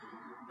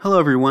Hello,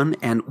 everyone,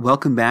 and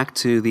welcome back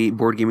to the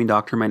Board Gaming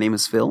Doctor. My name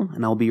is Phil,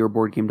 and I'll be your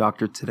Board Game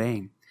Doctor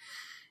today.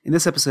 In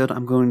this episode,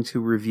 I'm going to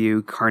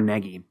review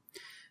Carnegie.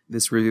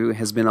 This review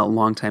has been a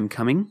long time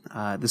coming.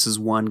 This is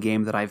one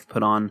game that I've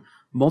put on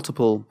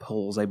multiple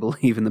polls, I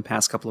believe, in the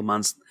past couple of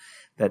months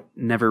that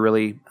never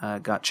really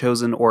got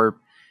chosen, or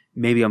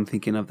maybe I'm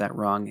thinking of that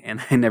wrong,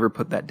 and I never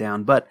put that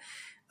down. But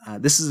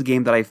this is a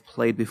game that I've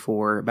played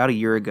before about a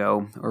year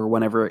ago, or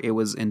whenever it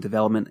was in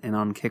development and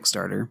on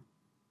Kickstarter.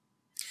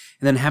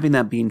 And then having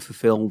that being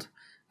fulfilled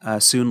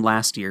soon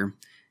last year,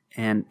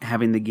 and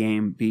having the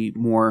game be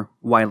more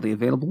widely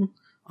available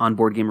on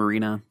Board Game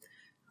Arena,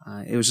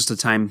 it was just a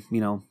time,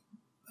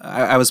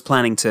 I was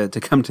planning to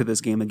come to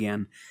this game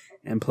again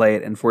and play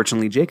it. And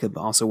fortunately, Jacob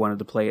also wanted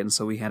to play it, and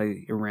so we had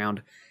a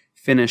round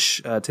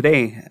finish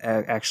today,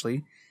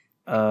 actually,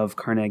 of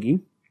Carnegie.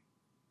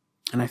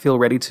 And I feel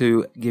ready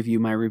to give you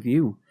my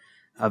review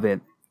of it.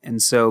 And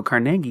so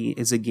Carnegie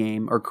is a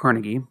game, or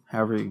Carnegie,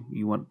 however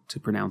you want to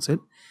pronounce it,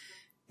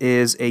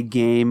 is a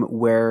game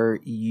where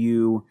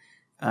you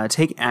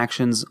take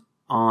actions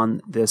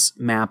on this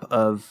map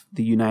of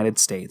the United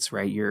States,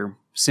 right? You're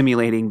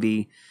simulating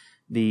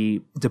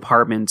the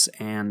department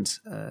and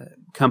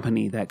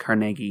company that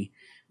Carnegie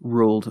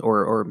ruled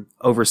or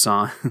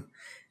oversaw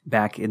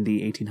back in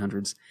the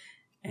 1800s,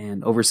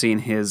 and overseeing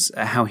his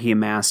how he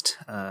amassed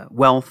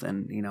wealth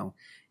and,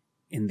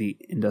 in the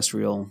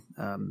industrial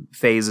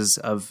phases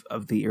of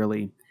the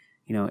early,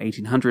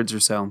 1800s or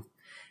so.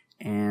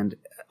 And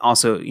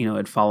also,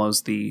 it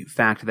follows the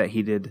fact that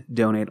he did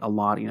donate a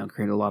lot,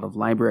 created a lot of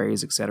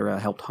libraries, etc.,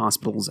 helped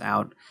hospitals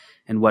out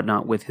and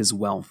whatnot with his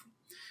wealth.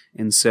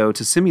 And so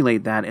to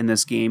simulate that in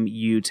this game,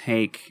 you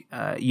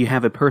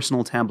have a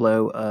personal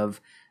tableau of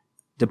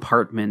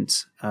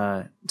department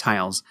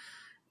tiles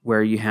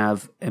where you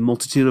have a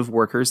multitude of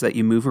workers that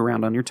you move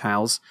around on your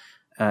tiles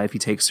if you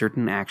take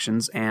certain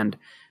actions, and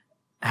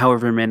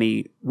however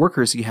many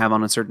workers you have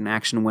on a certain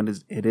action when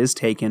it is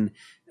taken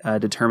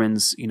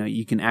determines,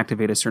 you can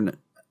activate a certain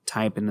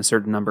type in a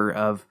certain number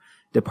of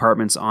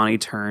departments on a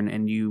turn,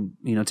 and you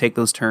take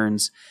those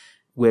turns,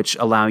 which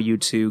allow you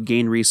to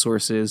gain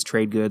resources,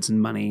 trade goods, and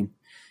money.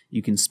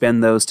 You can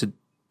spend those to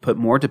put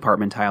more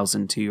department tiles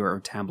into your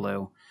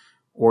tableau,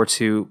 or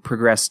to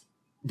progress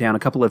down a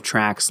couple of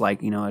tracks,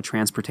 like a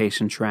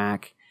transportation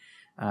track,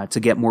 to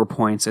get more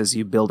points as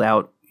you build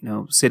out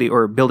city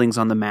or buildings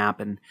on the map.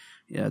 And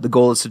the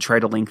goal is to try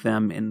to link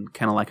them in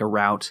kind of like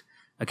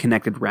a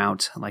connected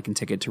route, like in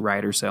Ticket to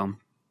Ride or so.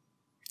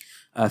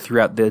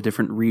 Throughout the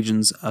different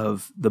regions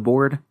of the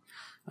board,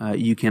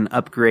 you can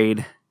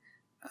upgrade,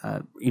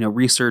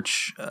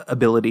 research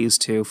abilities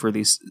for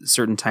these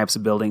certain types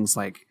of buildings,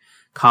 like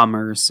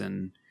commerce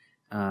and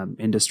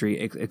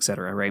industry,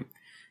 etc. Right,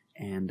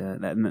 and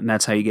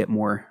that's how you get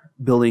more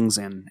buildings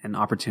and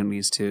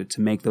opportunities to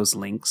make those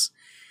links.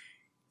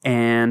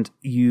 And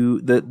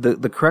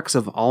the crux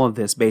of all of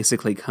this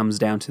basically comes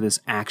down to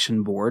this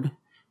action board,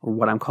 or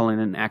what I'm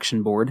calling an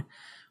action board,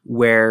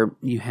 where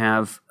you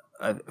have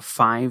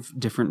 5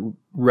 different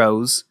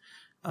rows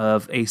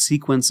of a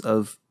sequence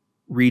of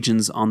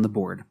regions on the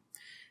board.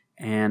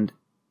 And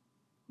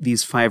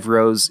these 5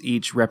 rows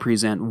each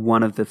represent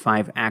one of the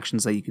 5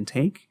 actions that you can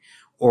take,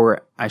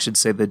 or I should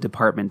say the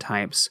department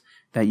types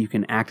that you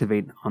can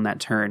activate on that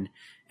turn.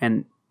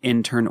 And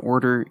in turn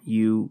order,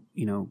 you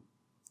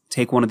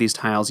take one of these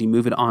tiles, you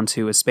move it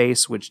onto a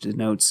space which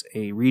denotes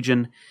a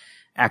region,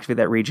 activate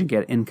that region,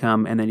 get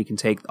income, and then you can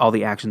take all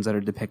the actions that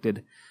are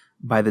depicted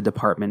by the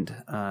department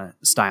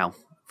style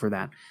for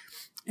that.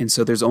 And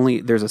so there's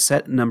a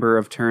set number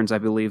of turns. I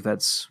believe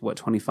that's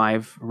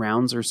 25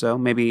 rounds or so.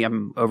 Maybe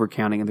I'm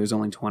overcounting and there's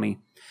only 20.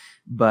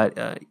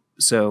 But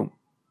so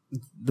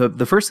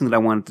the first thing that I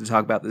wanted to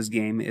talk about this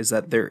game is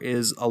that there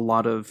is a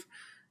lot of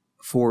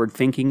forward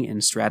thinking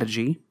and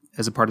strategy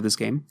as a part of this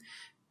game.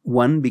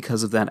 One,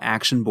 because of that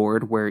action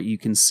board where you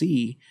can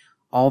see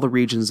all the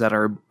regions that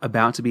are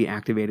about to be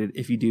activated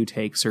if you do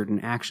take certain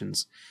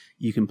actions.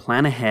 You can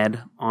plan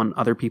ahead on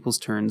other people's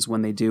turns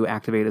when they do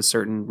activate a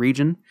certain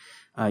region.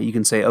 You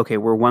can say, okay,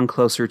 we're one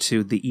closer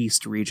to the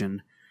east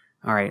region.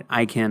 All right,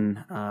 I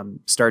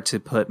can start to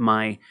put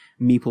my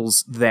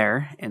meeples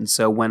there. And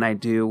so when I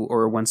do,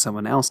 or when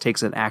someone else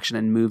takes an action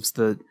and moves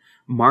the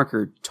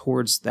marker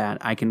towards that,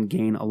 I can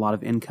gain a lot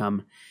of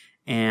income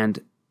and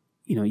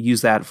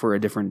use that for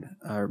a different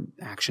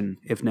action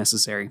if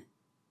necessary.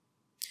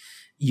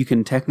 You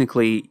can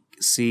technically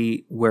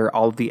see where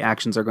all of the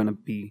actions are going to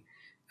be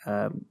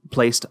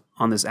placed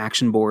on this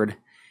action board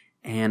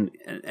and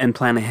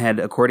plan ahead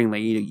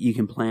accordingly. You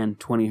can plan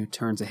 20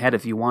 turns ahead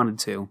if you wanted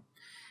to.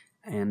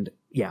 And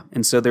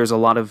so there's a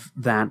lot of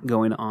that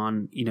going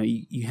on.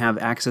 You have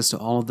access to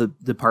all of the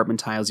department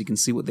tiles. You can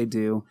see what they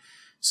do,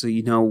 so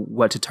you know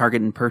what to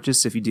target and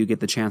purchase if you do get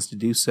the chance to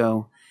do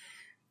so.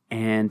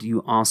 And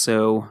you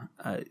also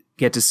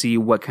get to see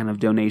what kind of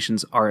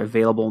donations are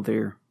available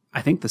there.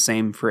 I think the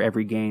same for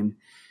every game.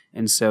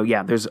 And so,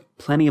 there's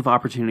plenty of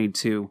opportunity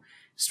to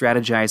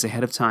strategize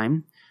ahead of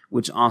time,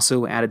 which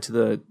also added to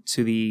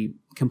the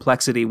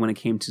complexity when it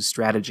came to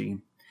strategy.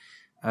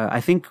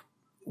 I think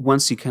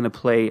once you kind of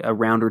play a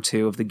round or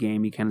two of the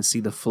game, you kind of see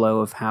the flow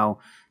of how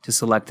to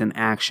select an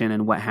action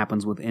and what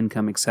happens with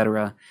income,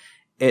 etc.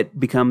 It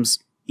becomes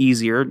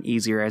easier and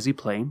easier as you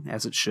play,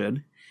 as it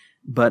should.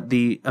 But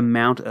the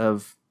amount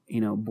of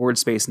board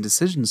space and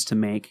decisions to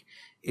make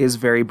is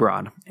very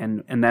broad,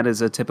 and that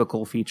is a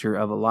typical feature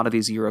of a lot of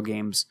these Euro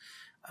games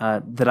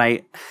that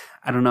I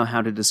don't know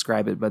how to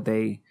describe it, but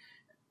the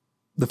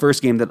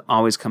first game that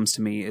always comes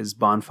to me is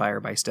Bonfire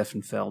by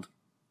Stefan Feld.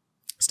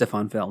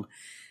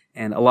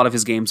 And a lot of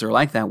his games are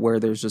like that, where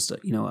there's just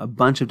a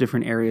bunch of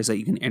different areas that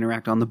you can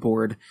interact on the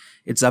board.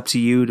 It's up to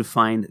you to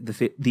find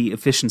the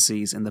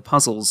efficiencies and the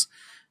puzzles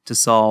to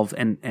solve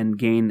and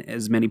gain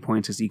as many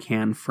points as you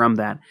can from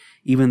that,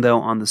 even though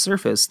on the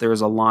surface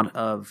there's a lot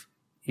of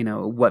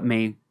what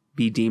may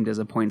be deemed as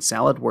a point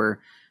salad,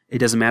 where it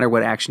doesn't matter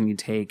what action you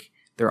take,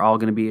 they're all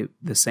going to be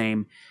the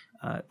same.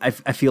 I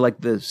feel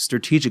like the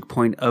strategic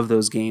point of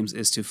those games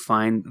is to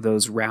find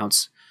those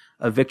routes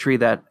of victory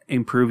that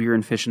improve your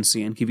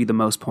efficiency and give you the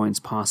most points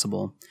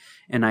possible.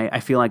 And I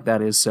feel like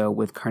that is so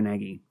with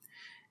Carnegie.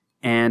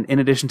 And in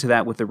addition to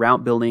that, with the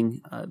route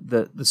building,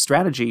 the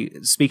strategy,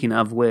 speaking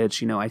of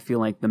which, I feel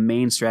like the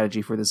main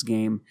strategy for this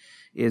game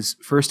is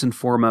first and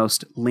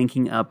foremost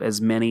linking up as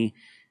many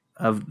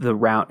of a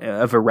route,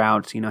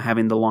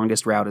 having the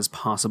longest route as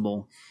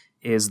possible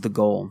is the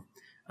goal.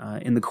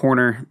 In the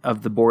corner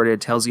of the board, it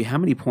tells you how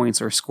many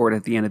points are scored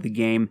at the end of the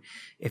game.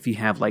 If you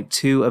have like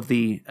two of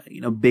the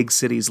big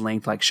cities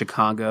linked, like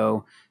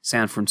Chicago,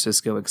 San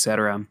Francisco,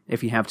 etc.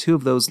 If you have two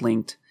of those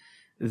linked,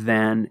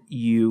 then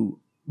you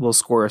will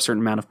score a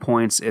certain amount of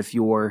points. If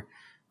your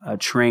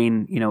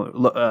train,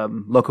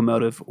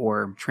 locomotive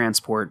or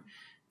transport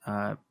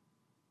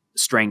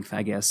strength,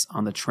 I guess,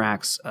 on the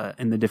tracks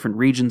in the different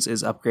regions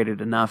is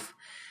upgraded enough,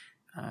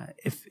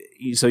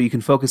 so you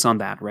can focus on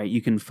that, right?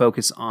 You can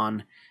focus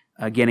on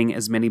getting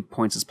as many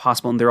points as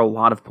possible, and there are a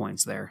lot of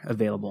points there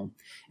available.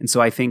 And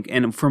so I think,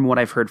 and from what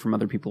I've heard from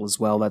other people as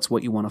well, that's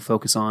what you want to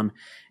focus on.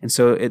 And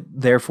so it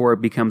therefore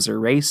becomes a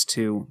race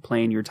to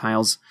playing your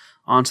tiles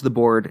onto the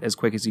board as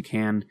quick as you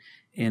can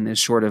in as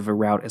short of a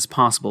route as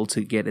possible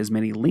to get as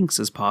many links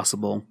as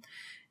possible,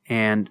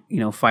 and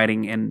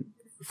fighting and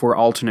for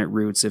alternate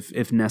routes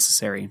if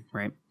necessary,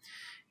 right?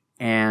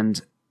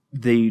 And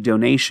the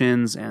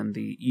donations and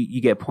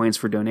you get points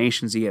for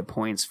donations, you get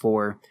points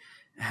for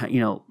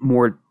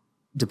more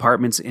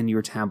departments in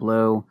your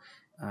tableau,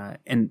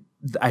 and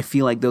I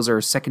feel like those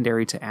are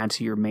secondary to add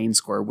to your main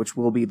score, which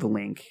will be the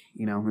link,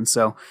 and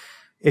so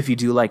if you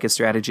do like a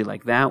strategy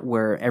like that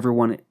where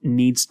everyone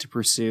needs to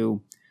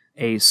pursue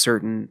a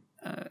certain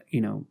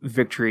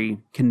victory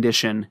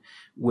condition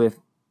with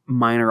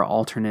minor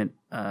alternate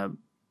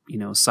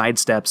side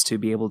steps to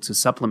be able to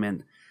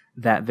supplement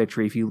that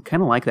victory, if you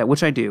kind of like that,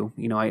 which I do,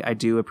 I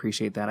do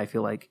appreciate that. I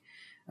feel like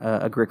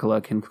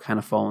Agricola can kind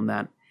of fall in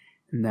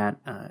that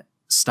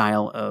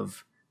style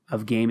of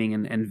gaming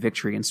and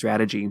victory and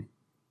strategy,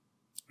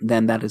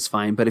 then that is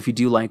fine. But if you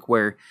do like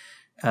where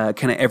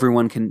kind of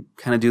everyone can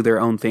kind of do their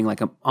own thing,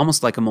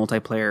 almost like a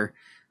multiplayer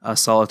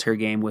solitaire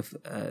game with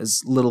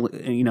as little,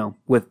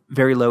 with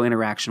very low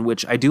interaction,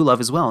 which I do love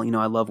as well.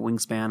 I love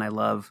Wingspan. I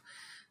love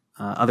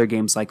other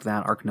games like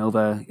that. Arc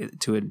Nova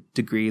to a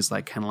degree is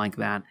kind of like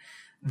that.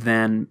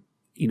 Then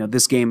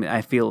this game,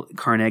 I feel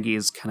Carnegie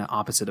is kind of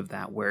opposite of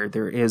that, where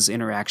there is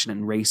interaction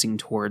and racing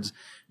towards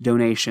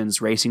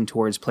donations, racing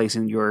towards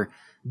placing your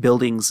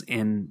buildings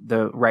in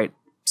the right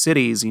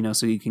cities,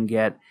 so you can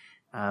get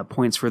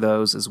points for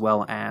those, as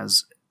well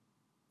as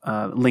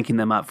linking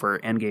them up for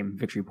endgame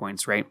victory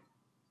points, right?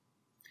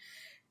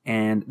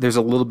 And there's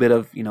a little bit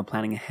of,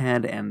 planning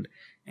ahead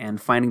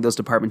and finding those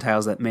department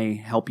tiles that may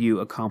help you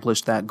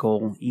accomplish that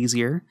goal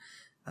easier.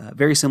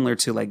 Very similar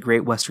to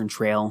Great Western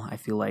Trail, I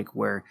feel like,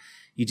 where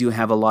you do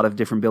have a lot of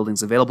different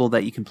buildings available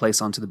that you can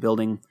place onto the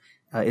building.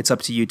 It's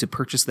up to you to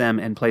purchase them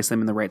and place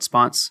them in the right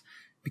spots,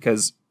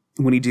 because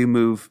when you do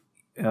move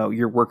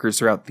your workers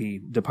throughout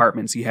the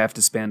departments, you have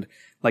to spend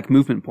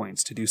movement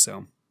points to do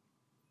so.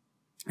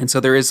 And so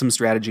there is some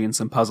strategy and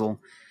some puzzle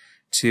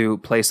to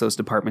place those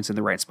departments in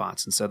the right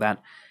spots. And so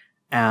that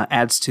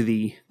adds to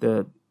the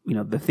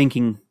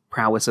thinking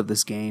prowess of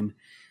this game,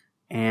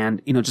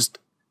 and just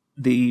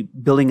the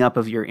building up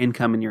of your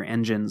income and your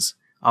engines,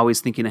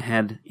 always thinking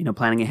ahead,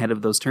 planning ahead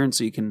of those turns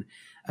so you can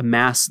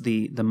amass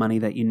the money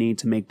that you need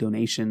to make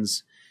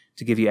donations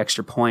to give you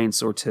extra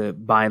points, or to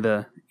buy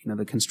the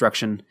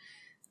construction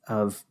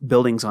of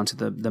buildings onto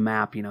the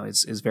map,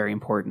 is very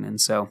important. And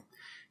so,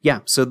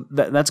 so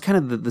that's kind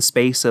of the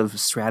space of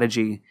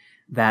strategy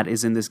that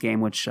is in this game,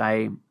 which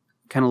I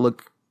kind of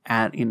look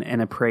at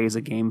and appraise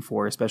a game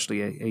for,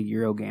 especially a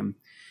Euro game.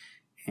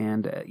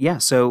 And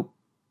so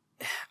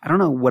I don't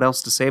know what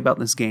else to say about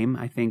this game.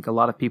 I think a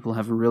lot of people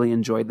have really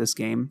enjoyed this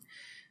game.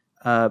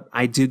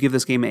 I do give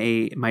this game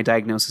my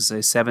diagnosis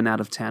a 7 out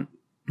of 10.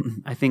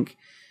 I think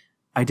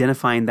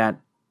identifying that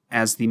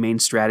as the main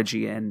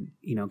strategy and,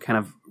 kind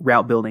of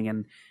route building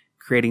and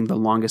creating the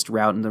longest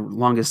route and the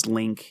longest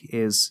link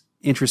is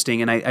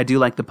interesting. And I do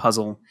like the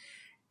puzzle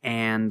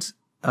and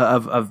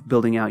of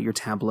building out your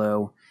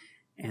tableau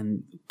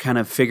and kind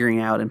of figuring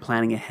out and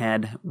planning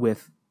ahead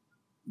with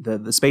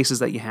the spaces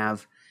that you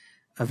have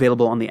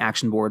available on the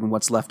action board and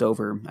what's left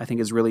over, I think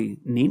is really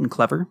neat and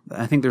clever.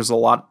 I think there's a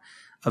lot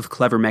of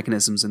clever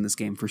mechanisms in this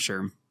game for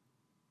sure.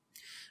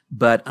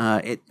 But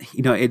it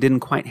didn't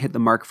quite hit the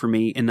mark for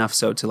me enough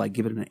so to like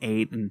give it an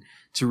 8 and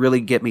to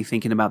really get me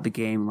thinking about the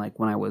game. Like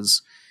when I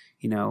was,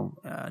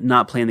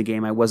 not playing the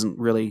game, I wasn't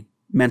really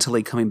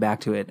mentally coming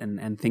back to it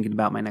and thinking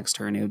about my next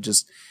turn. It would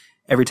just,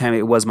 every time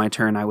it was my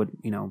turn, I would,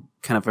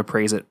 kind of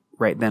appraise it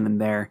right then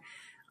and there.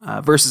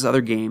 Versus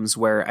other games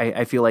where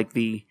I feel like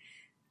the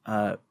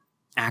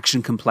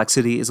action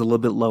complexity is a little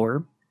bit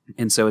lower.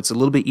 And so it's a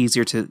little bit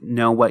easier to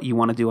know what you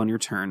want to do on your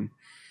turn.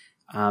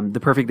 The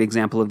perfect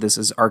example of this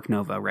is Arc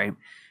Nova, right?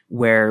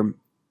 Where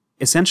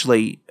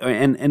essentially,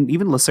 and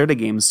even Lacerda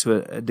games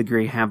to a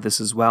degree have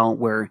this as well,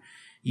 where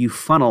you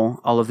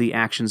funnel all of the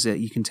actions that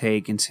you can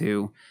take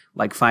into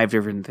like 5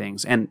 different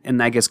things. And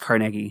I guess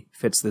Carnegie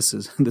fits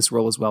this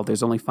role as well.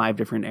 There's only 5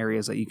 different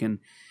areas that you can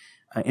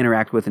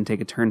interact with and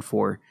take a turn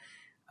for.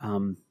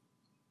 And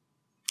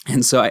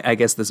so I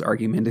guess this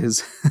argument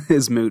is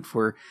is moot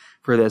for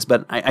this.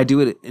 But I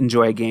do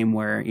enjoy a game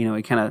where,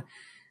 it kind of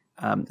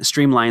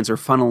streamlines or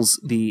funnels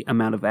the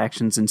amount of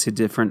actions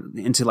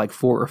into like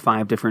 4 or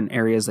 5 different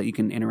areas that you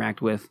can interact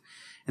with.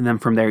 And then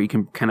from there, you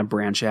can kind of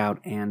branch out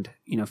and,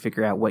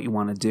 figure out what you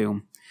want to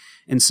do.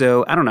 And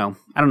so I don't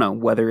know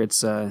whether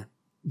it's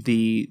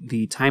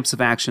the types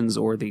of actions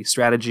or the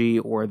strategy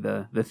or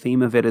the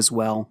theme of it as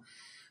well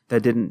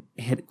that didn't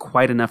hit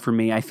quite enough for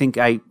me. I think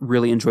I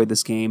really enjoyed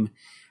this game,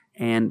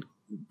 and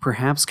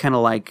perhaps kind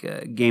of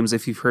like games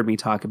if you've heard me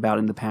talk about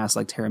in the past,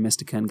 like Terra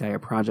Mystica and Gaia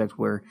Project,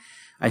 where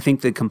I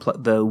think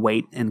the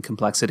weight and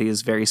complexity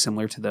is very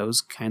similar to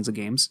those kinds of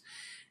games.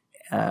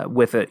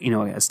 With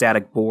a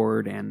static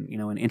board and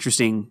an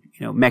interesting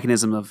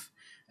mechanism of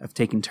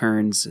taking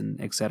turns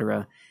and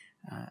etc.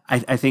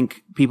 I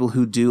think people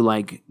who do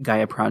like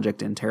Gaia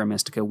Project and Terra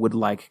Mystica would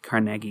like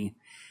Carnegie.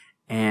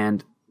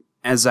 And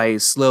as I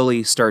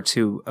slowly start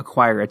to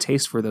acquire a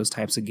taste for those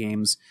types of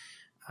games,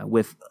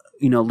 with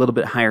a little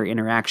bit higher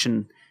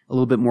interaction, a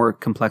little bit more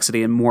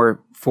complexity, and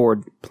more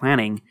forward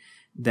planning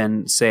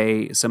than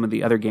say some of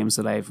the other games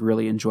that I've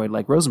really enjoyed,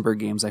 like Rosenberg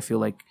games, I feel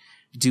like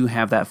do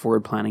have that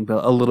forward planning,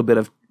 but a little bit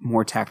of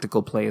more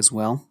tactical play as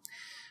well.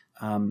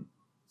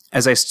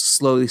 As I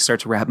slowly start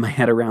to wrap my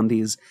head around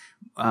these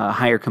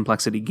higher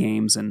complexity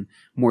games and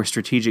more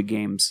strategic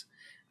games,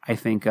 I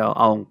think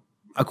I'll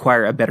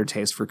acquire a better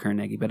taste for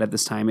Carnegie. But at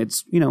this time,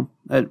 it's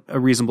a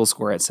reasonable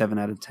score at 7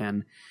 out of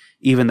 10,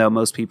 even though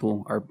most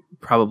people are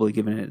probably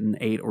giving it an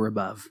 8 or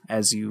above.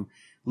 As you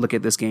look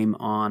at this game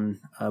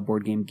on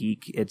Board Game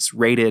Geek, it's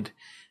rated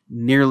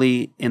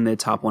nearly in the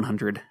top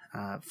 100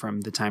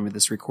 from the time of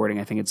this recording.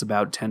 I think it's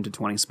about 10 to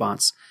 20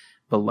 spots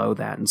below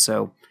that. And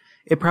so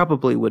it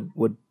probably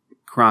would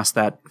cross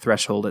that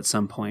threshold at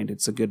some point.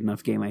 It's a good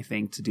enough game, I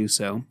think, to do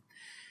so.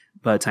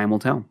 But time will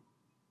tell.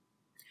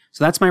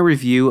 So that's my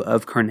review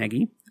of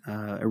Carnegie.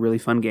 A really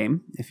fun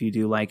game, if you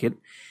do like it.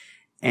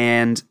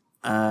 And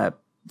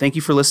thank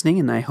you for listening,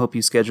 and I hope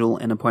you schedule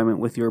an appointment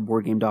with your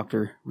board game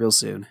doctor real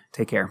soon.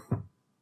 Take care.